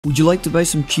Would you like to buy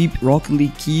some cheap Rocket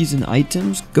League keys and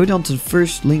items? Go down to the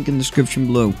first link in the description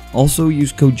below. Also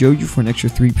use code JOEJOE for an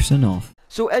extra 3% off.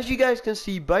 So as you guys can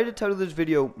see by the title of this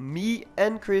video, me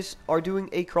and Chris are doing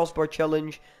a crossbar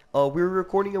challenge. We were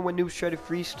recording it when Noobs tried a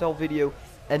freestyle video,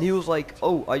 and he was like,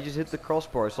 oh, I just hit the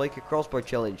crossbar, it's like a crossbar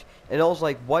challenge. And I was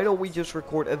like, why don't we just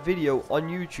record a video on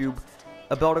YouTube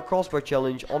about a crossbar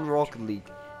challenge on Rocket League?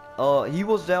 He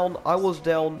was down, I was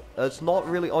down. It's not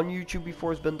really on YouTube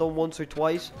before, it's been done once or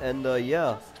twice, and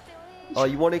yeah.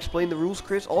 You want to explain the rules,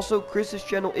 Chris? Also, Chris's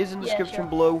channel is in the description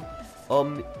below.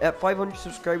 At 500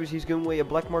 subscribers, he's giving away a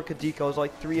black market decal. It's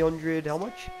like 300, how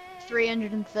much?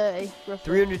 330, roughly.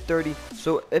 330.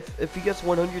 So if he gets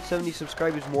 170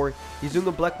 subscribers more, he's doing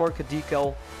a black market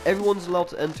decal. Everyone's allowed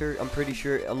to enter, I'm pretty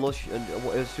sure, unless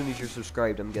as soon as you're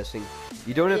subscribed, I'm guessing.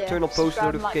 You don't have to turn on post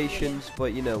notifications,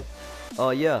 but you know.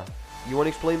 Yeah. You want to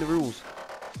explain the rules?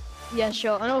 Yeah,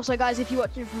 sure. And also, guys, if you're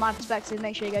watching from my perspective,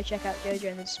 make sure you go check out JoJo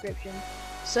in the description.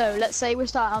 So, let's say we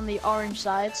start on the orange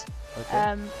side.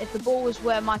 Okay. If the ball was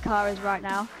where my car is right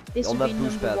now, this would be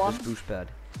number 1. This boost pad.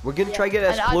 We're gonna try to get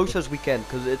as close as we can,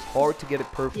 because it's hard to get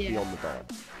it perfectly on the ball.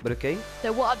 But okay?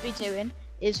 So what I'd be doing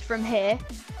is from here,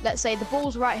 let's say the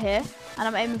ball's right here, and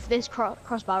I'm aiming for this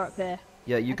crossbar up here.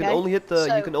 Yeah, you can only hit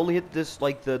the you can only hit this,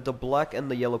 like the black and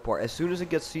the yellow part. As soon as it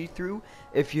gets see-through,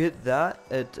 if you hit that,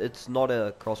 it's not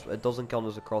a crossbar. It doesn't count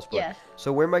as a crossbar. Yeah.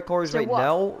 So where my car is right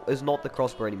now is not the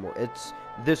crossbar anymore. It's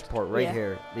this part right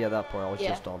here. Yeah, that part I was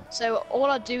just on. So all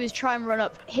I'd do is try and run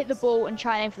up, hit the ball, and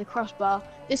try and aim for the crossbar.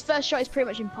 This first shot is pretty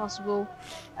much impossible.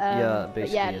 Yeah,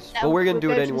 basically is. But we're gonna do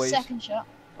it anyways. Second shot.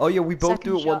 Oh yeah, we both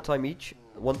do it one time each.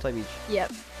 One time each.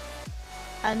 Yep.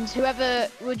 And whoever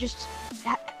will just.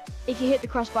 If you hit the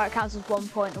crossbar, it counts as 1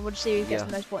 point, and we'll just see who gets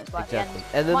the most points by the end.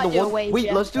 And then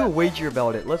wait, let's do a wager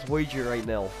about it. Let's wager right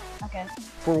now. Okay.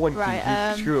 For 1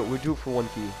 key. Screw it, we'll do it for 1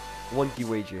 key. 1 key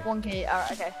wager. 1 key.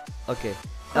 Alright. Okay. Okay.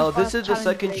 Now this is the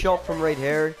second shot from right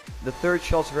here. The third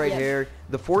shot's right here.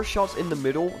 The 4th shot's in the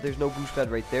middle. There's no boost pad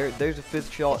right there. There's a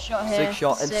 5th shot, 6th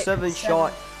shot, and 7th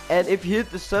shot. And if you hit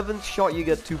the 7th shot, you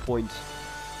get 2 points.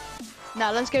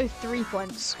 Now let's go 3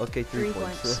 points. Okay, 3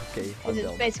 points. Okay, because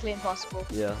it's basically impossible.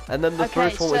 Yeah, and then the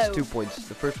first one was 2 points.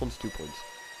 The first one's 2 points.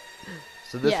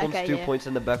 So this one's 2 points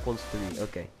and the back one's 3.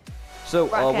 Okay. So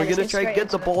we're gonna try to get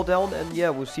the ball down, and yeah,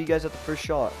 we'll see you guys at the first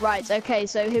shot. Right. Okay.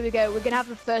 So here we go. We're gonna have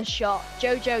the first shot.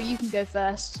 JoJo, you can go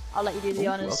first. I'll let you do the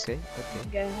honors. Okay.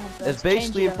 Okay. It's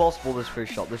basically impossible. This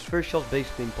first shot. This first shot's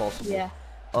basically impossible. Yeah.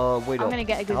 Wait. I'm gonna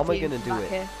get a good How am I gonna do it?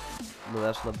 Here. No,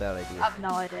 that's not a bad idea. I have no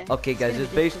idea. Okay, guys,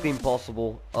 it's basically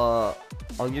impossible.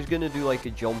 I'm just gonna do like a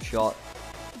jump shot.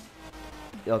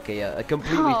 Okay, yeah, I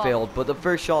completely failed, but the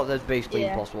first shot, that's basically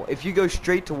impossible. If you go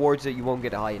straight towards it, you won't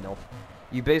get it high enough.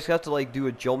 You basically have to like do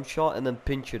a jump shot and then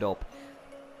pinch it up.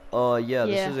 Yeah,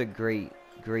 this is a great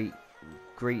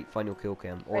final kill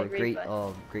cam, or great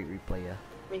replay, yeah.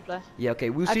 Replay. Yeah, okay,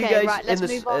 we'll see you guys in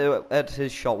this at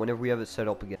his shot whenever we have it set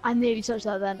up again. I nearly touched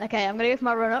that then. Okay, I'm gonna go for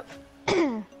my run up.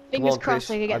 Fingers crossed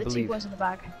so I can get the 2 points in the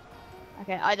bag.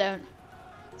 Okay, I don't.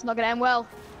 It's not gonna end well.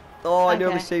 Oh, I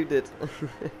nearly saved it.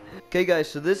 Okay, guys,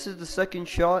 so this is the second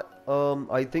shot.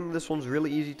 I think this one's really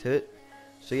easy to hit.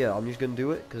 So yeah, I'm just gonna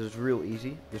do it because it's real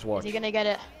easy. Just watch. Is he gonna get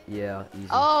it? Yeah, easy.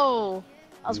 Oh,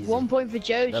 that's easy. 1 point for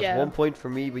JoJo. That's 1 point for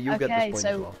me, but you'll get this point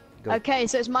as well. Go. Okay,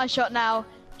 so it's my shot now.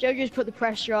 JoJo's put the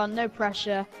pressure on, no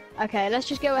pressure. Okay, let's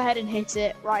just go ahead and hit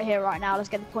it right here, right now. Let's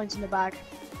get the points in the bag.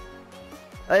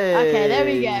 Hey. Okay, there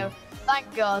we go.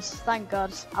 Thank God, thank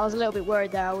God. I was a little bit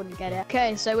worried there I wouldn't get it.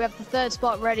 Okay, so we have the 3rd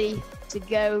spot ready to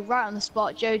go, right on the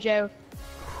spot. JoJo,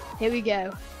 here we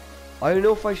go. I don't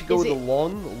know if I should go with a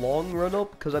long run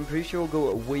up, because I'm pretty sure we'll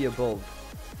go way above.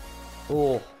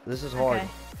 Oh, this is hard. Okay.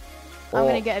 I'm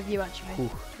gonna get a view actually. I'm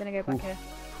gonna go back here.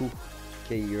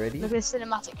 Okay, you ready? Look at this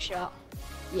cinematic shot.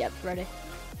 Yep, ready.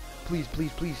 Please,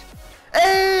 please, please.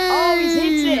 Hey! Oh, he's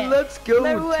hit it! Let's go!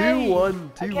 No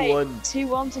 2-1, 2-1. Okay,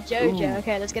 2-1 to JoJo.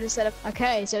 Okay, let's get it set up.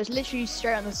 Okay, so it's literally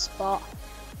straight on the spot.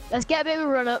 Let's get a bit of a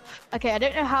run up. Okay, I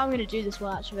don't know how I'm gonna do this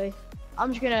one actually.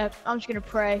 I'm just gonna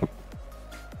pray.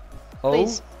 Oh.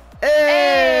 Please.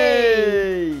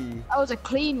 Hey! That was a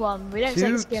clean one. We don't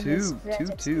take skimmers.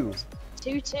 2-2.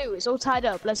 2-2. It's all tied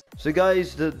up. Let's. So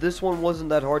guys, this one wasn't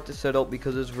that hard to set up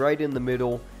because it's right in the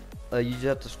middle. You just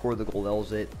have to score the goal. That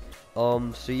was it.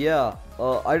 So yeah,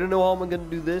 I don't know how I'm gonna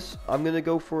do this. I'm gonna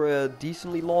go for a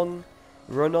decently long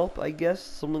run up, I guess,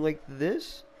 something like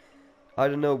this. I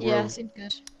don't know, bro. Yeah, seems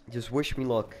good. Just wish me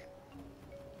luck.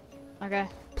 Okay.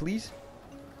 Please,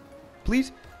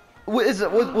 please. What is it?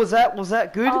 Was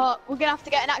that good? We're gonna have to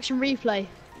get an action replay.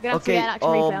 We're gonna have to get an action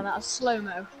replay on that. Slow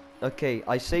mo. Okay,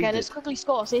 I saved it. Okay, let's quickly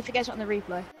score. See if it gets it on the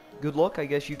replay. good luck. I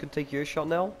guess you can take your shot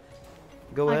now.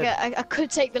 Go ahead. I could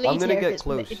take the lead. I'm gonna here get if it's,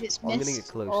 close. If it's I'm missed, gonna get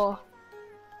close. Or...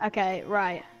 Okay,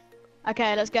 right.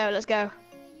 Okay, let's go. Let's go.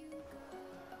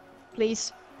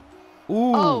 Please.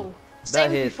 Ooh. Oh, that same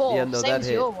as hit. before. Yeah, no, same that as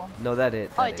hit. your one. No, that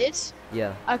hit. Oh, That it hit. did?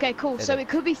 Yeah. Okay, cool. It So hit. it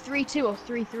could be 3-2 or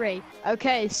 3-3.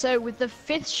 Okay, so with the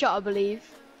 5th shot, I believe.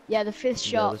 Yeah, the 5th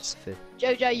Yeah, shot. this is fifth.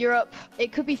 JoJo, you're up.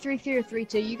 It could be 3-3 or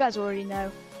 3-2. You guys already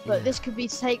know. But Yeah. this could be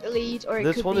to take the lead, or it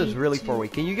This could one be is really to... far away.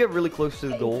 Can you get really close to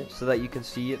the Okay. goal so that you can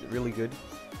see it really good?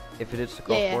 If it hits the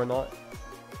crossbar Yeah. or not?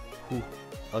 Whew.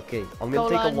 Okay, I'm Goal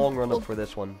gonna take line. a long run Well- up for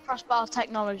this one. Crossbar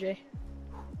technology.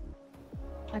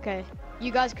 Okay,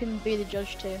 you guys can be the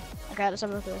judge too. Okay, let's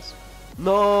have a look at this.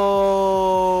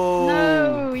 No!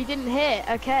 No, he didn't hit.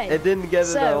 Okay. It didn't get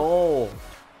it at all.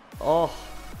 Oh,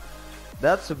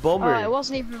 that's a bummer. Oh, it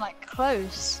wasn't even like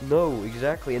close. No,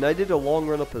 exactly. And I did a long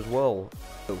run up as well.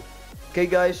 Okay,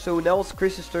 guys, so now it's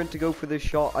Chris's turn to go for this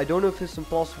shot. I don't know if it's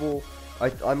impossible.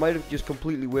 I might have just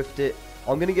completely whiffed it.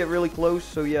 I'm going to get really close,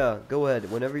 so yeah, go ahead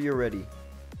whenever you're ready.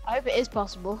 I hope it is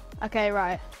possible. Okay,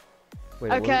 right.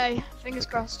 Wait, Okay, fingers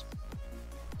crossed.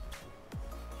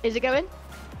 Is it going?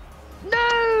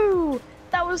 No!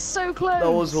 That was so close.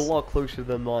 That was a lot closer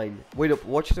than mine. Wait up,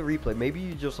 watch the replay. Maybe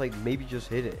you just just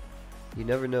hit it. You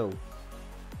never know.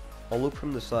 I'll look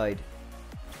from the side.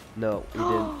 No, you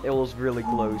didn't. It was really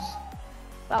close.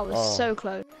 That was Oh. so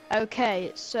close.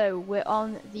 Okay, so we're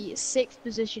on the 6th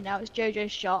position now. It's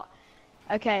JoJo's shot.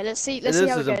 Okay, let's see. Let's see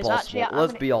how it This goes. is impossible. Actually, I'm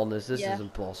Let's gonna- be honest. This yeah. is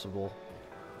impossible.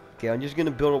 Okay, I'm just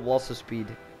gonna build up lots of speed.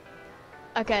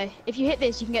 Okay, if you hit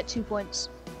this, you can get 2 points.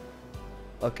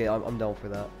 Okay, I'm down for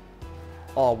that.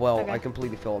 Oh well, Okay. I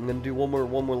completely fell. I'm gonna do one more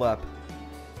lap.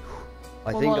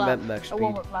 I One think more I lap. meant max A speed.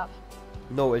 warm-up lap.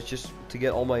 No, it's just to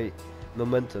get all my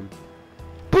momentum.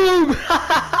 Boom!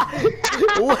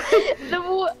 What?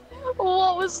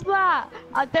 What was that?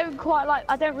 I don't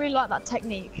really like that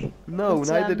technique. No, But,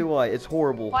 neither do I. It's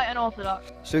horrible. Quite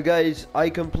unorthodox. So guys, I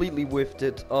completely whiffed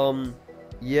it.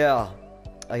 Yeah.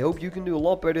 I hope you can do a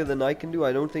lot better than I can do.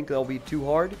 I don't think that'll be too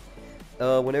hard.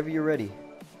 Whenever you're ready.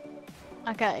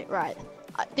 Okay, right.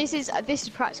 This is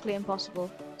practically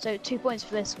impossible. So 2 points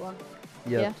for this one.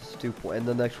 Yeah, Yeah. it's 2 points, and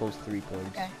the next one's 3 points.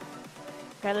 Okay.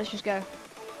 Okay, let's just go.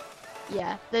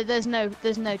 Yeah, there's no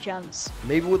chance.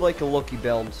 Maybe with like a lucky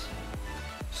bounce.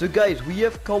 So guys, we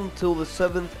have come till the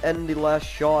 7th and the last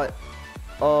shot.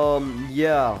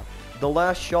 Yeah. The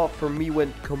last shot for me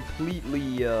went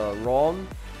completely wrong.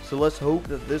 So let's hope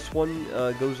that this one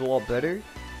goes a lot better.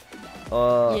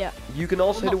 Yeah. You can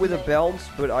also hit not it with for a me. bounce,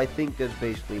 but I think that's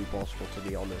basically impossible, to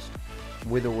be honest.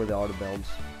 With or without a bounce.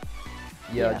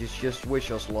 Yeah, Yeah. just wish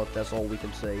us luck, that's all we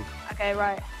can say. Okay,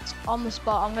 right. On the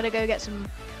spot, I'm gonna go get some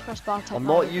crossbar technology.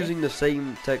 I'm not using the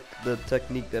same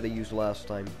technique that I used last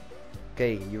time.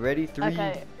 Okay, you ready? 3,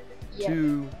 Okay. Yeah.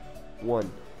 2, 1.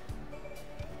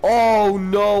 Oh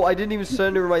no! I didn't even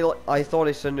center my. I thought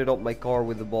I centered up my car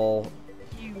with the ball.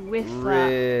 You whiff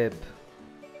that. Rip.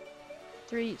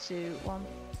 3, 2, 1.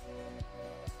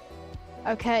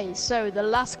 Okay, so the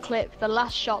last clip, the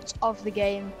last shot of the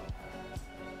game.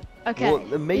 Okay, Well,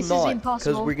 it may this is not, because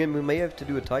impossible. we may have to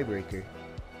do a tiebreaker.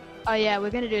 Oh yeah, we're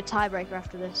gonna do a tiebreaker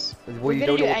after this. Well, We're you gonna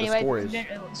don't do know it what anyway, the score because is. we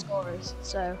don't know what the score is.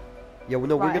 So Yeah, well,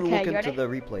 no, we're Right, gonna okay, look you into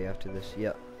ready? the replay after this.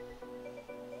 Yeah.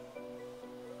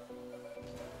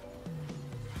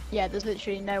 yeah, there's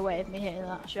literally no way of me hitting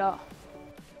that shot.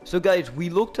 So guys, we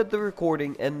looked at the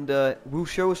recording, and we'll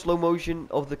show a slow motion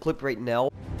of the clip right now.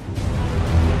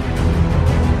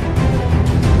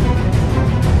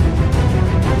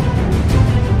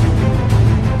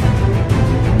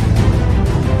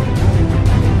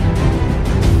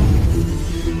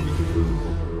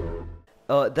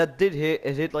 That did hit.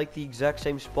 It hit like the exact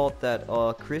same spot that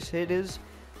Chris hit his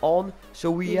on.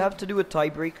 So we have to do a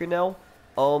tiebreaker now.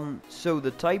 So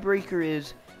the tiebreaker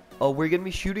is we're gonna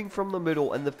be shooting from the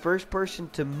middle, and the first person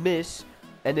to miss,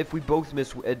 and if we both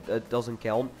miss, it doesn't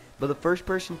count. But the first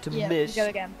person to Yeah, miss, go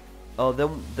again.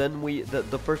 then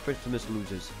the first person to miss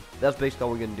loses. That's basically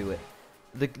how we're gonna do it.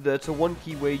 It's a 1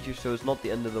 key wager, so it's not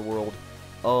the end of the world.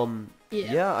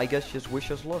 Yeah, I guess just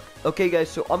wish us luck. Okay, guys,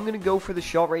 so I'm gonna go for the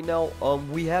shot right now.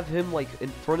 We have him like in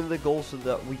front of the goal so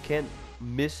that we can't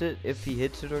miss it if he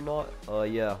hits it or not.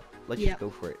 Yeah, let's just go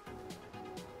for it.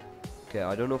 Okay,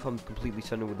 I don't know if I'm completely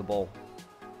centered with the ball.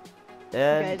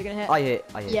 And Okay, they're gonna hit. I hit.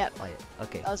 Yep. I hit.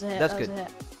 Okay, That was a hit. that's that good. Was a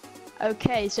hit.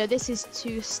 Okay, so this is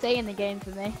to stay in the game for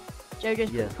me.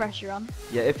 JoJo's Yeah. put pressure on.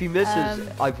 Yeah, if he misses,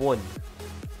 I've won.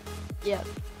 Yep.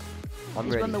 I'm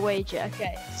He's ready. won the wager.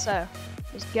 Okay, so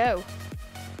let's go.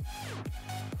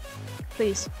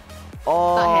 Please.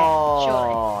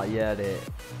 Oh, surely. yeah, it hit.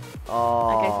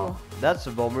 Oh, Okay, cool. That's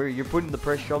a bummer. You're putting the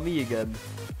pressure on me again.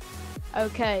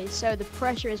 Okay, so the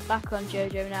pressure is back on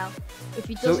JoJo now. If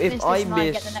he So doesn't if miss I this and I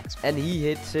get miss the next and he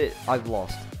hits it, I've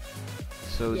lost.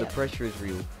 So Yeah. the pressure is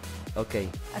real. Okay,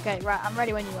 Okay, right, I'm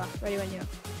ready when you are. Ready when you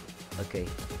are. okay.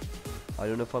 I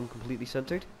don't know if I'm completely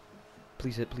centered.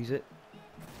 Please hit, please hit.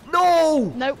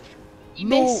 No! Nope. You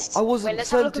No, missed. I wasn't Wait,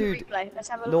 let's have a look at the centered. replay. Let's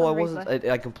have a look No, I at the wasn't.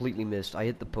 replay. I completely missed. I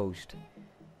hit the post.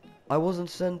 I wasn't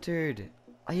centered.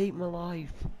 I hate my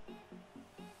life.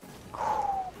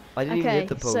 I didn't even hit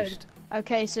the so- post.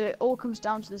 Okay, so it all comes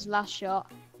down to this last shot.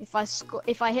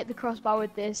 If I hit the crossbar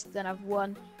with this, then I've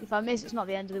won. If I miss, it's not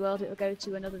the end of the world. It'll go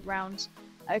to another round.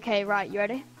 Okay, right, you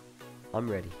ready? I'm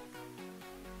ready.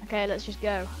 Okay, let's just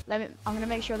go. I'm gonna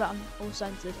make sure that I'm all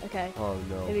centered. Okay, Oh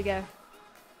here we no. go.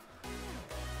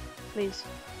 Please.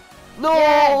 No!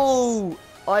 Yes!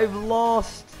 I've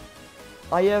lost.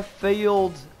 I have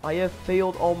failed. I have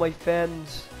failed all my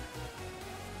fans.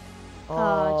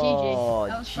 GG.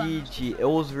 That was fun. GG. It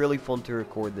was really fun to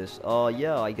record this.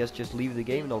 Yeah, I guess just leave the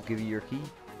game and I'll give you your key.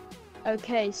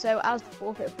 Okay, so as the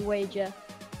forfeit of the wager,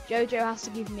 JoJo has to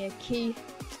give me a key.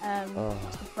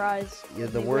 What's the prize? Yeah,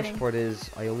 of the me worst winning. part is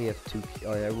I only have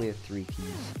I only have 3 keys.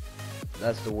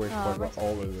 That's the worst part about rest in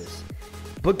all of peace. this.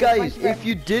 But Well, guys, thank you very if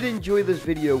you did enjoy this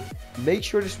video, make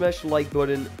sure to smash the like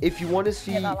button. If you want to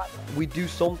see that like button. we do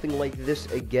something like this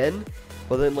again,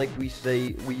 but then like we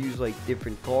use like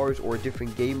different cars or a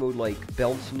different game mode, like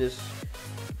bounciness,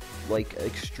 like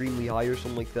extremely high or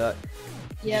something like that.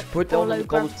 Yep, Just put or down in low the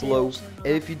comments gravity below. or something like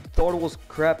And that. if you thought it was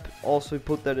crap, also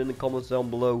put that in the comments down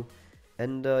below.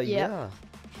 And yeah,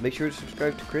 make sure to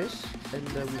subscribe to Chris, and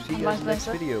we'll see you And guys in the vice next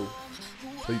versa. video.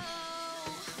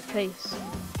 Peace.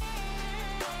 Peace.